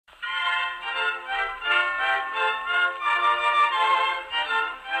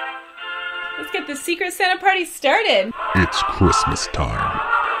let's get the Secret Santa party started. It's Christmas time.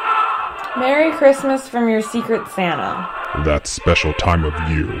 Merry Christmas from your Secret Santa. That special time of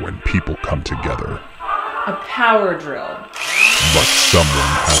year when people come together. A power drill. But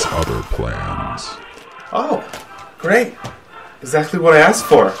someone has other plans. Oh, great. Exactly what I asked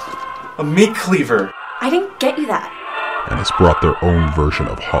for. A meat cleaver. I didn't get you that. And has brought their own version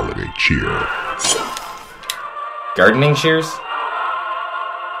of holiday cheer. Gardening shears?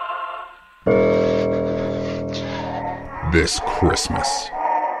 This Christmas.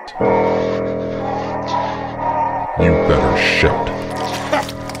 You better shout.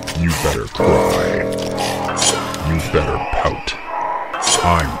 You better cry. You better pout.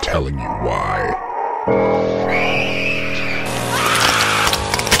 I'm telling you why.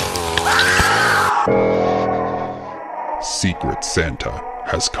 Secret Santa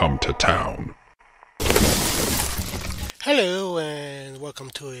has come to town. Hello, and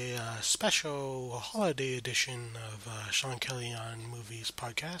welcome to a special holiday edition of Sean Kelly on Movies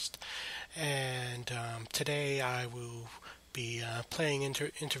podcast. And today I will be playing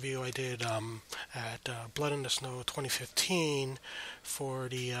interview I did at Blood in the Snow 2015 for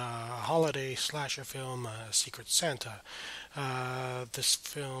the holiday slasher film Secret Santa. This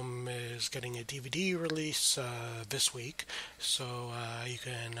film is getting a DVD release this week, so you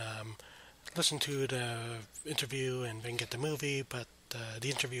can listen to the interview and then get the movie, but the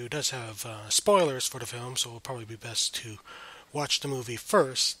interview does have spoilers for the film, so it'll probably be best to watch the movie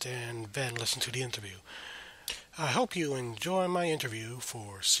first and then listen to the interview. I hope you enjoy my interview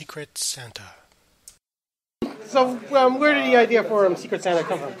for Secret Santa. So, where did the idea for Secret Santa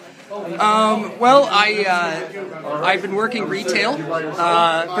come from? Well, I've been working retail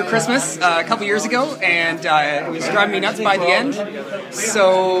for Christmas a couple years ago, and it was driving me nuts by the end.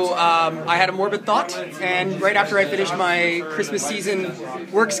 So I had a morbid thought, and right after I finished my Christmas season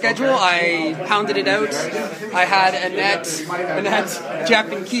work schedule, I pounded it out. I had Annette, Jeff,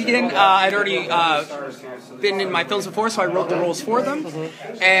 and Keegan. I'd already been in my films before, so I wrote the roles for them,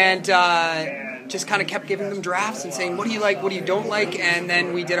 and just kind of kept giving them drafts and saying, what do you like, what do you don't like, and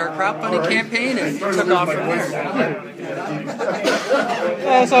then we did our crowdfunding campaign and took off from there.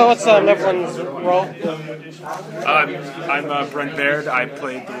 So what's everyone's role? I'm Brent Baird. I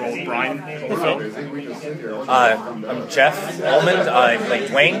played the role of Brian in the film. I'm Jeff Almond. I play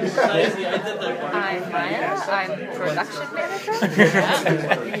Dwayne. I'm Maya. I'm production manager.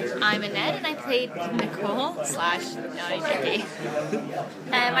 I'm Annette, and I played Nicole/Nikki.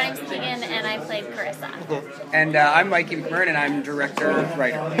 And my name's Keegan, and I played Carissa. And I'm Mikey McMurrin, and I'm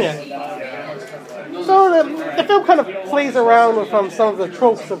director-writer. So the film kind of plays around with some of the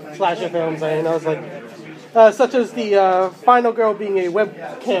tropes of slasher films, it's like such as the final girl being a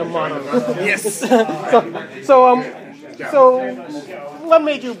webcam model. Yes. So what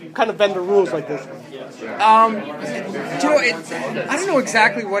made you kind of bend the rules like this? I don't know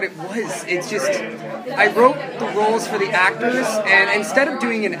exactly what it was. It's just I wrote the roles for the actors, and instead of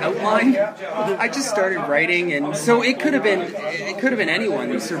doing an outline, I just started writing, and so it could have been anyone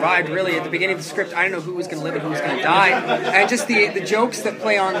who survived. Really, at the beginning of the script, I don't know who was going to live and who was going to die, and just the jokes that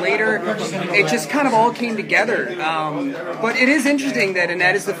play on later, it just kind of all came together. But it is interesting that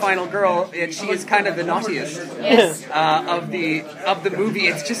Annette is the final girl, and she is kind of the naughtiest of the movie.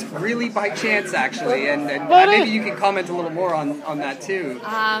 It's just really by chance, actually, and maybe you can comment a little more on that too.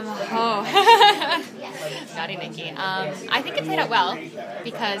 Naughty Nikki. I think it played out well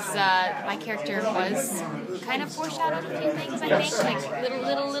because my character was kind of foreshadowed a few things. I think like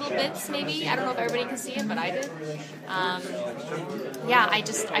little bits maybe. I don't know if everybody can see it, but I did. I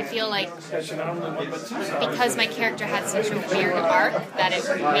feel like because my character had such a weird arc that it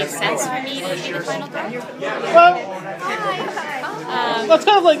made sense for me to be the final girl. Well, it's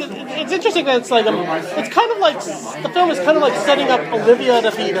kind of like it's interesting that it's like it's kind of like the film is kind of like setting up Olivia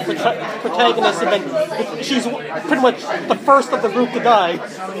to be the protagonist, and then she's pretty much the first of the group to die.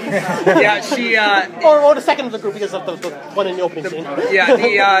 Yeah, she or the second of the group because of the one in the opening scene.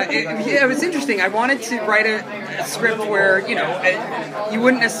 It was interesting. I wanted to write a script where you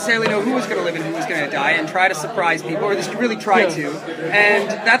wouldn't necessarily know who was going to live and who was going to die, and try to surprise people, or just really try to. And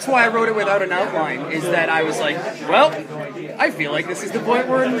that's why I wrote it without an outline. Is that I was like, well, I feel like this is the point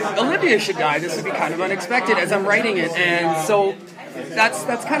where Olivia should die. This would be kind of unexpected as I'm writing it, and so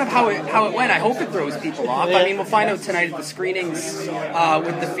that's kind of how it went. I hope it throws people off. I mean, we'll find out tonight at the screenings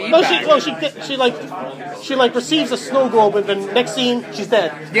with the feedback. She receives a snow globe, and then next scene she's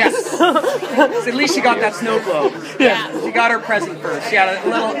dead. Yes. So at least she got that snow globe. Yeah. She got her present first. She had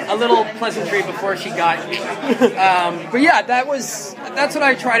a little pleasantry before she got me. But yeah, that's what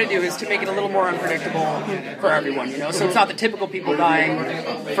I try to do, is to make it a little more unpredictable for everyone, you know. So it's not the typical people dying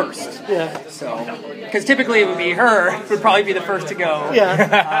first. Yeah. So, because typically it would be her would probably be the first to go.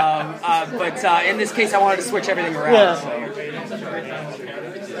 Yeah. But in this case, I wanted to switch everything around. Yeah.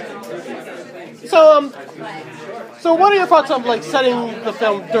 So what are your thoughts on setting the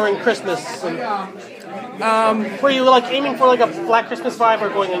film during Christmas? Were you aiming for a Black Christmas vibe, or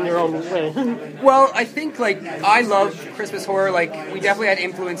going in your own way? Well, I think I love Christmas horror. We definitely had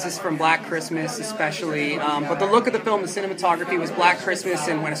influences from Black Christmas, especially. But the look of the film, the cinematography, was Black Christmas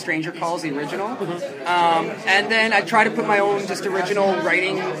and When a Stranger Calls, the original. And then I try to put my own just original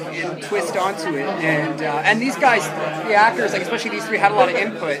writing and twist onto it. And these guys, the actors, especially these three, had a lot of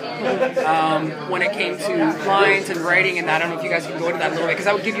input when it came to lines and writing. And I don't know if you guys can go into that a little bit, because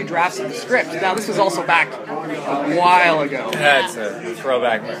I would give you drafts of the script. Now, this was also back a while ago. That's a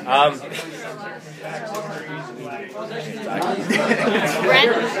throwback. Brent?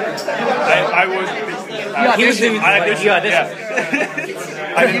 I was. He was doing. You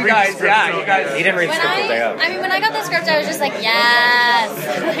guys. He didn't read the script the day of. When I got the script, I was just like, yes.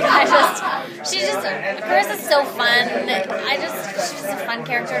 Carissa's so fun. She's a fun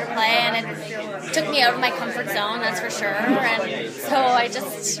character to play, and it took me out of my comfort zone, that's for sure. And so I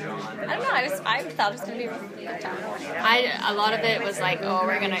don't know, I thought it was going to be a good time. A lot of it was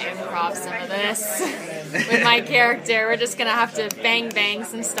we're going to improv some of this with my character. We're just going to have to bang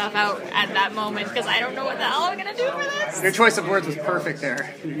some stuff out at that moment, because I don't know what the hell I'm going to do for this. Your choice of words was perfect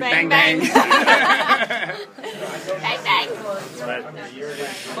there. Bang. Bang. Bang.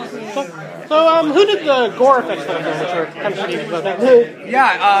 So, who did the gore effects for the film, which are kind of neat about that?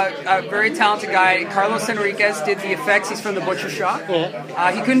 Yeah, a very talented guy. Carlos Enriquez did the effects. He's from the Butcher Shop.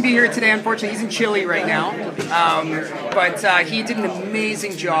 Yeah. He couldn't be here today, unfortunately. He's in Chile right now. But he did an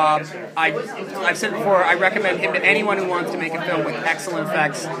amazing job. I've said before, I recommend him to anyone who wants to make a film with excellent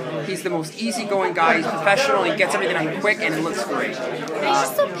effects. He's the most easygoing guy. He's professional. He gets everything done quick, and it looks great. He's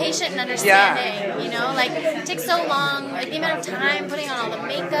just so patient and understanding, you know? It takes so long, the amount of time putting on all the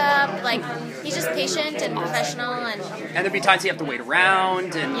makeup, he's just patient and professional. And there'd be times you have to wait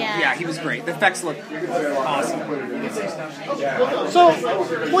around, and yeah, he was great. The effects look awesome. So,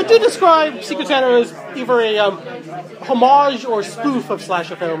 would you describe Secret Santa as either a homage or spoof of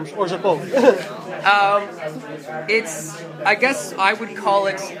slasher films, or is it both? I guess I would call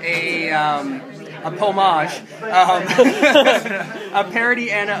it a homage, a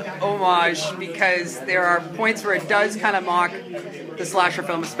parody and a homage, because there are points where it does kind of mock the slasher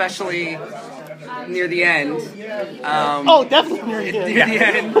film, especially near the end. Definitely near the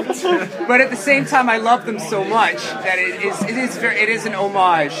end. But at the same time, I love them so much that it is an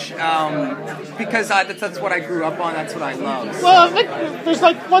homage, because that's what I grew up on. That's what I love. Well, there's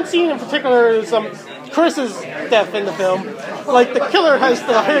one scene in particular is Carissa's death in the film. The killer has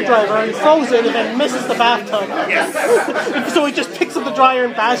the hairdryer and he throws it and then misses the bathtub. Yes. So he just picks up the dryer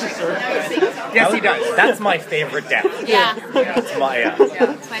and bashes her. Yes, he does. That's my favorite death. Yeah. It's my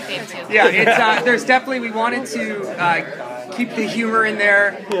favorite too. Yeah, it's there's definitely, we wanted to keep the humor in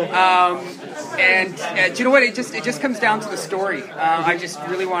there. And do you know what? It just comes down to the story. I just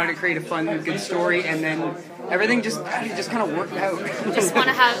really wanted to create a fun, good story, and then everything just kind of worked out. Just want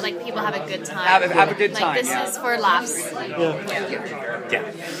to have people have a good time. Have a good time. This is for laughs. Yeah.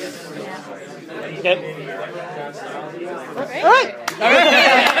 Okay. Right? All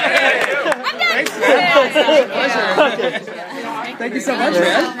right. I'm done. Thanks, man. Thank you so much,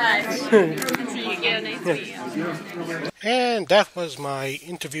 man. See you again. Nice to meet you. And that was my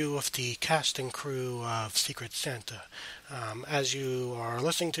interview with the cast and crew of Secret Santa. As you are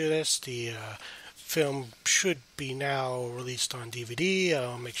listening to this, the film should be now released on DVD.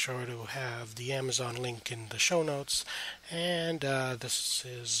 I'll make sure to have the Amazon link in the show notes. And this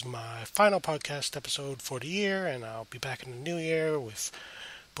is my final podcast episode for the year, and I'll be back in the new year with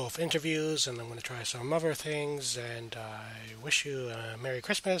both interviews, and I'm going to try some other things. And I wish you a Merry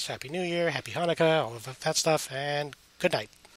Christmas, Happy New Year, Happy Hanukkah, all of that stuff, and good night.